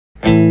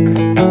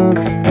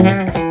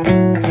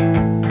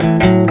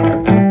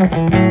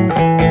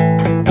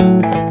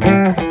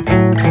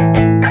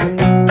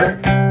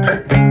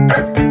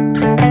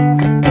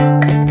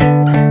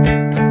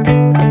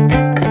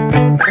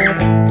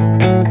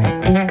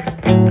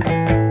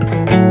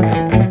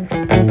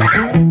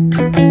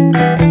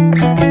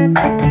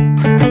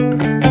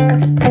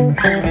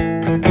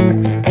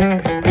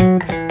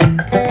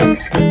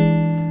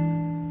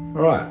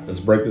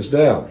this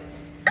down.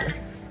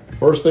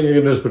 First thing you're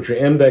gonna do is put your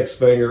index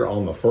finger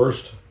on the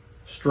first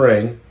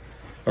string,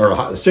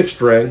 or sixth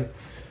string.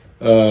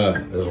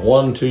 There's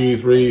 1,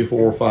 2, 3,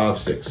 4, 5,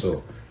 6.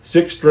 So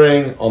sixth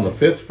string on the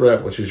 5th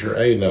fret, which is your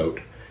A note.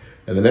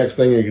 And the next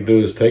thing you can do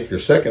is take your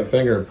second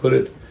finger and put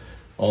it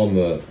on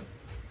the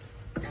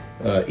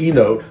E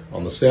note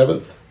on the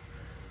 7th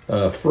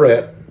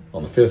fret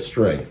on the 5th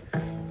string.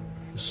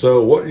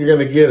 So what you're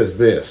going to get is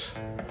this,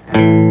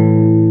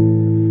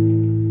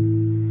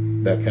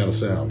 that kind of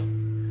sound.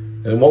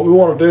 And what we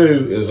want to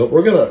do is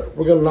we're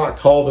gonna not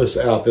call this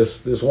out.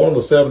 This one on the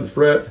 7th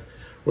fret,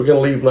 we're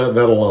gonna leave that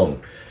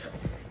alone.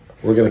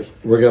 How we're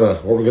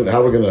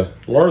gonna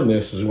learn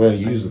this is we're gonna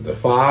use the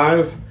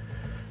 5,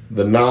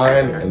 the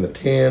 9, and the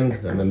 10,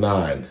 and the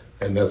 9,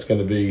 and that's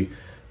going to be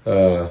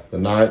the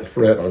 9th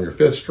fret on your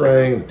 5th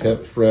string, the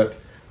 10th fret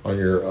on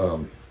your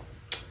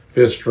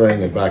 5th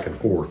string, and back and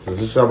forth.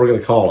 This is how we're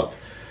going to call it: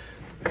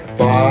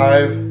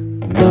 5,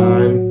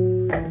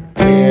 9,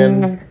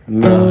 10,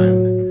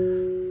 9.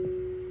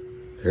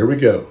 Here we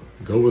go.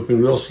 Go with me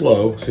real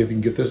slow. See if you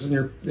can get this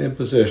in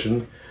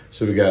position.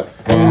 So we got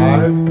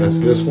 5. That's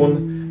this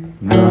one.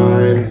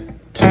 9,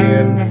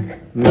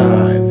 10,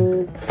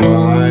 9.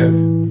 5,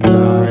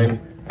 9,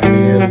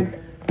 10,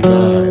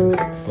 9.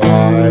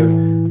 5,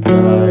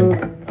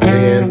 9,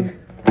 10,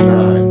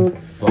 9.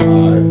 5.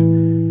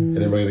 And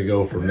then we're going to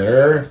go from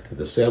there to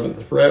the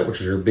 7th fret, which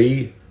is your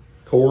B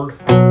chord,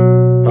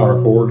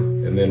 power chord.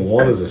 And then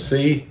one is a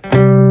C.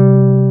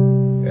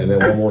 And then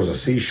one more is a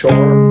C sharp.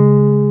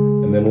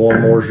 And then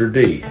one more is your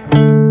D.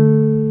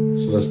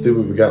 So let's do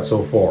what we got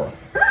so far.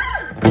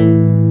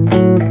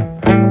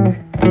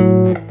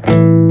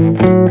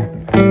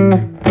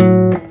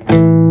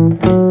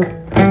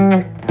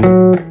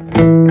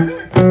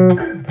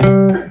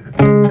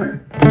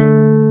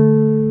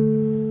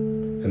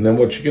 And then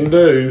what you can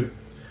do,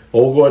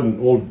 well, we'll go ahead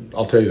and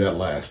I'll tell you that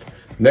last.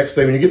 Next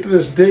thing, when you get to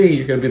this D,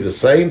 you're going to be the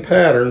same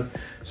pattern.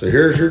 So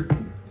here's your,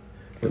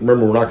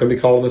 remember, we're not going to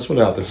be calling this one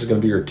out. This is going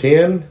to be your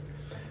 10,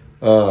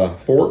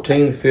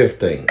 14,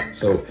 15.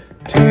 So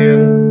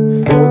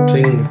 10,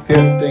 14,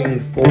 15,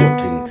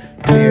 14.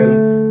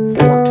 10,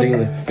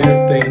 14,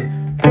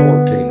 15,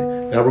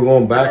 14. Now we're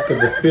going back to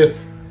the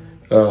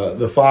 5th,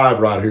 the 5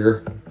 right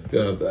here,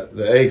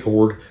 the A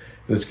chord.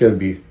 And it's going to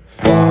be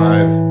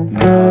 5,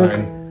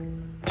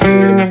 9,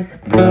 10,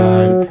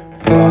 9,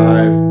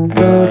 5,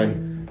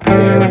 9,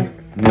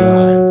 10, 9.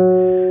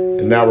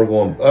 And now we're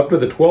going up to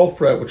the 12th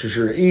fret, which is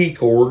your E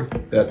chord.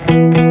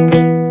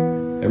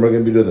 And we're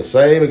going to be doing the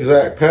same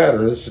exact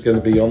pattern. This is going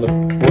to be on the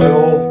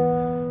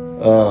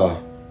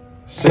 12,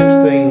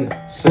 16,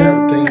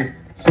 17,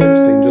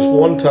 16, just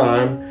one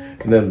time.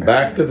 And then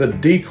back to the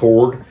D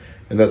chord,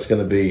 and that's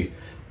going to be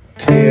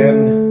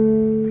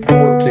 10,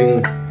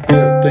 14,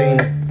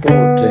 15, 14.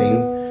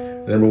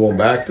 And then we're going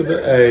back to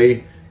the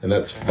A, and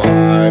that's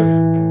 5,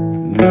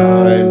 9,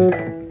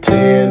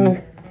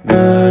 10,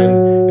 9.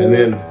 And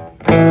then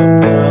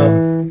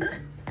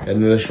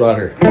and then this right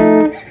here.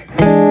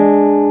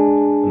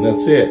 And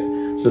that's it.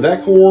 So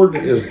that chord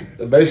is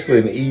basically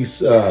an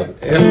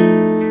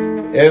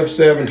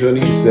F7 to an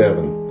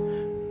E7.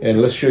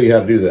 And let's show you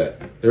how to do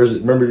that.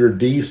 Remember your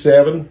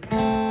D7,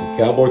 the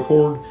cowboy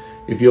chord?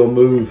 If you'll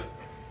move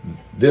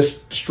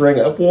this string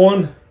up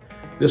one,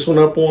 this one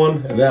up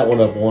one, and that one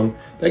up one,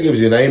 that gives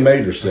you an A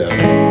major 7.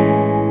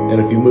 And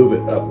if you move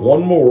it up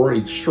one more,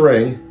 each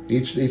string,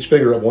 each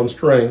finger up one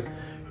string,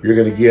 you're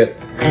going to get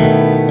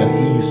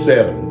an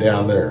E7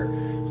 down there.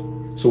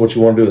 So what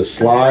you want to do is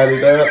slide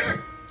it up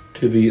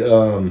to the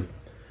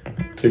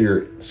to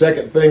your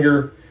second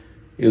finger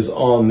is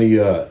on the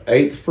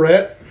 8th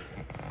fret,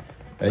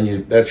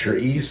 and that's your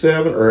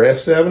E7 or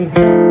F7,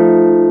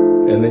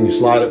 and then you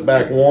slide it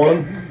back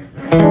one.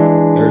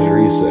 There's your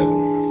E7.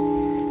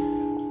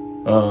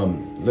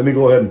 Let me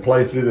go ahead and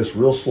play through this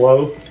real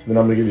slow, then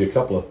I'm going to give you a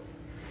couple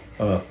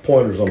of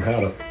pointers on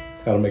how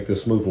to make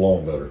this move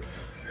along better.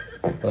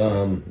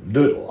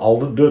 I'll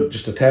do it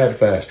just a tad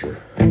faster.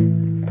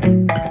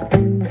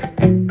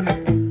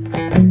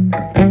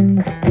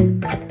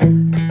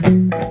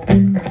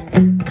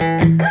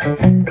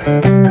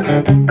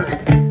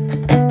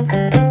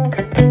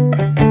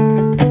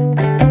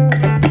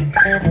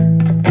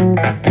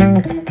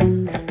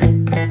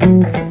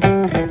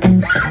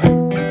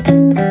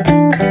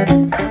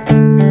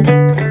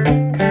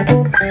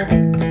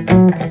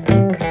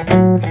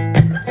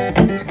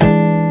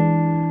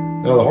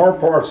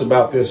 Parts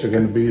about this are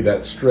going to be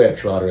that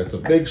stretch right here. It's a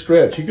big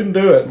stretch. You can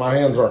do it. My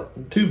hands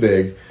aren't too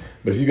big,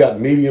 but if you got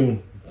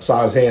medium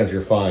size hands,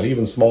 you're fine.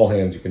 Even small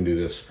hands, you can do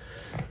this.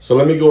 So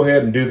let me go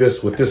ahead and do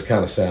this with this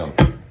kind of sound.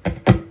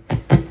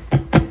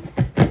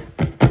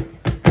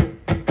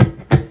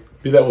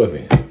 Do that with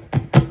me.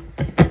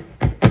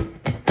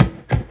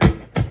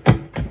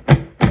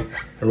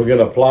 And we're going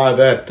to apply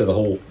that to the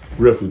whole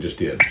riff we just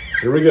did.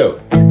 Here we go.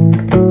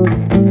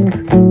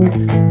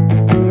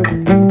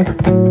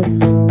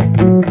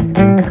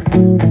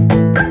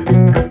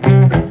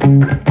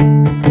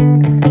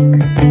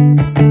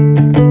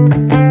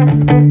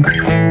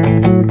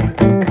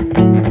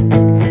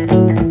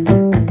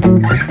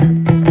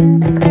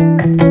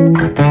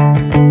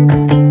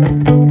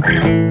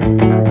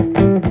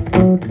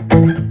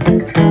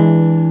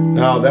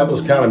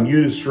 those kind of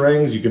muted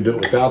strings. You can do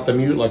it without the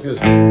mute like this.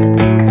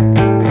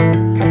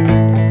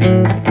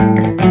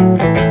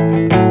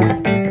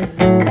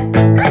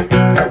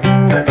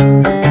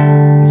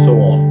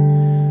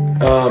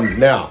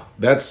 Now,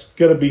 that's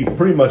going to be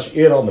pretty much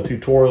it on the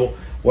tutorial.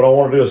 What I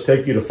want to do is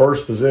take you to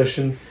first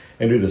position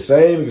and do the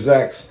same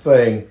exact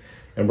thing,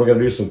 and we're going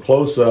to do some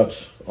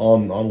close-ups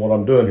on what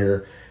I'm doing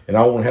here. And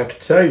I won't have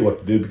to tell you what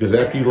to do, because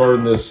after you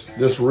learn this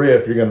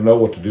riff, you're going to know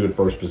what to do in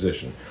first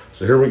position.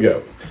 So here we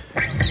go.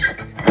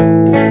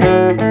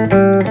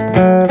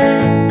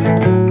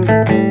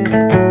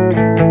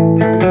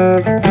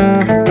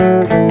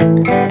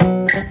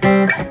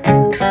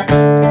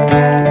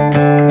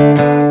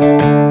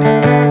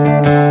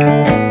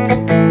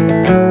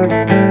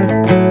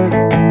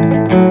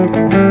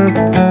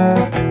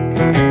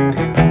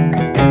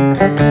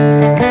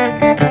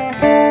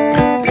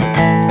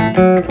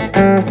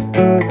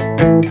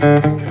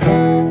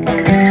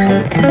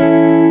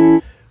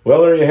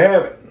 Well, there you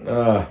have it.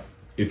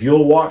 If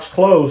you'll watch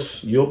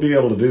close, you'll be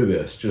able to do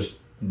this. Just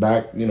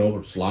back,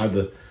 slide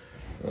the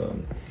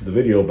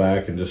video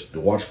back and just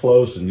watch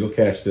close, and you'll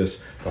catch this.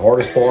 The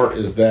hardest part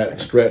is that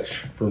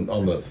stretch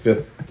on the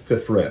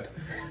fifth fret,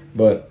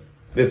 but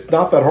it's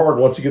not that hard.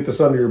 Once you get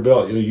this under your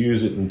belt, you'll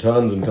use it in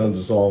tons and tons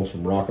of songs,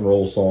 from rock and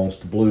roll songs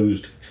to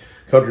blues, to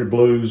country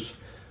blues,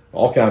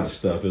 all kinds of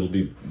stuff. It'll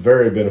be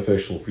very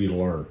beneficial for you to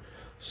learn.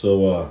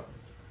 So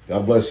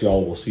God bless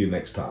y'all. We'll see you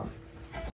next time.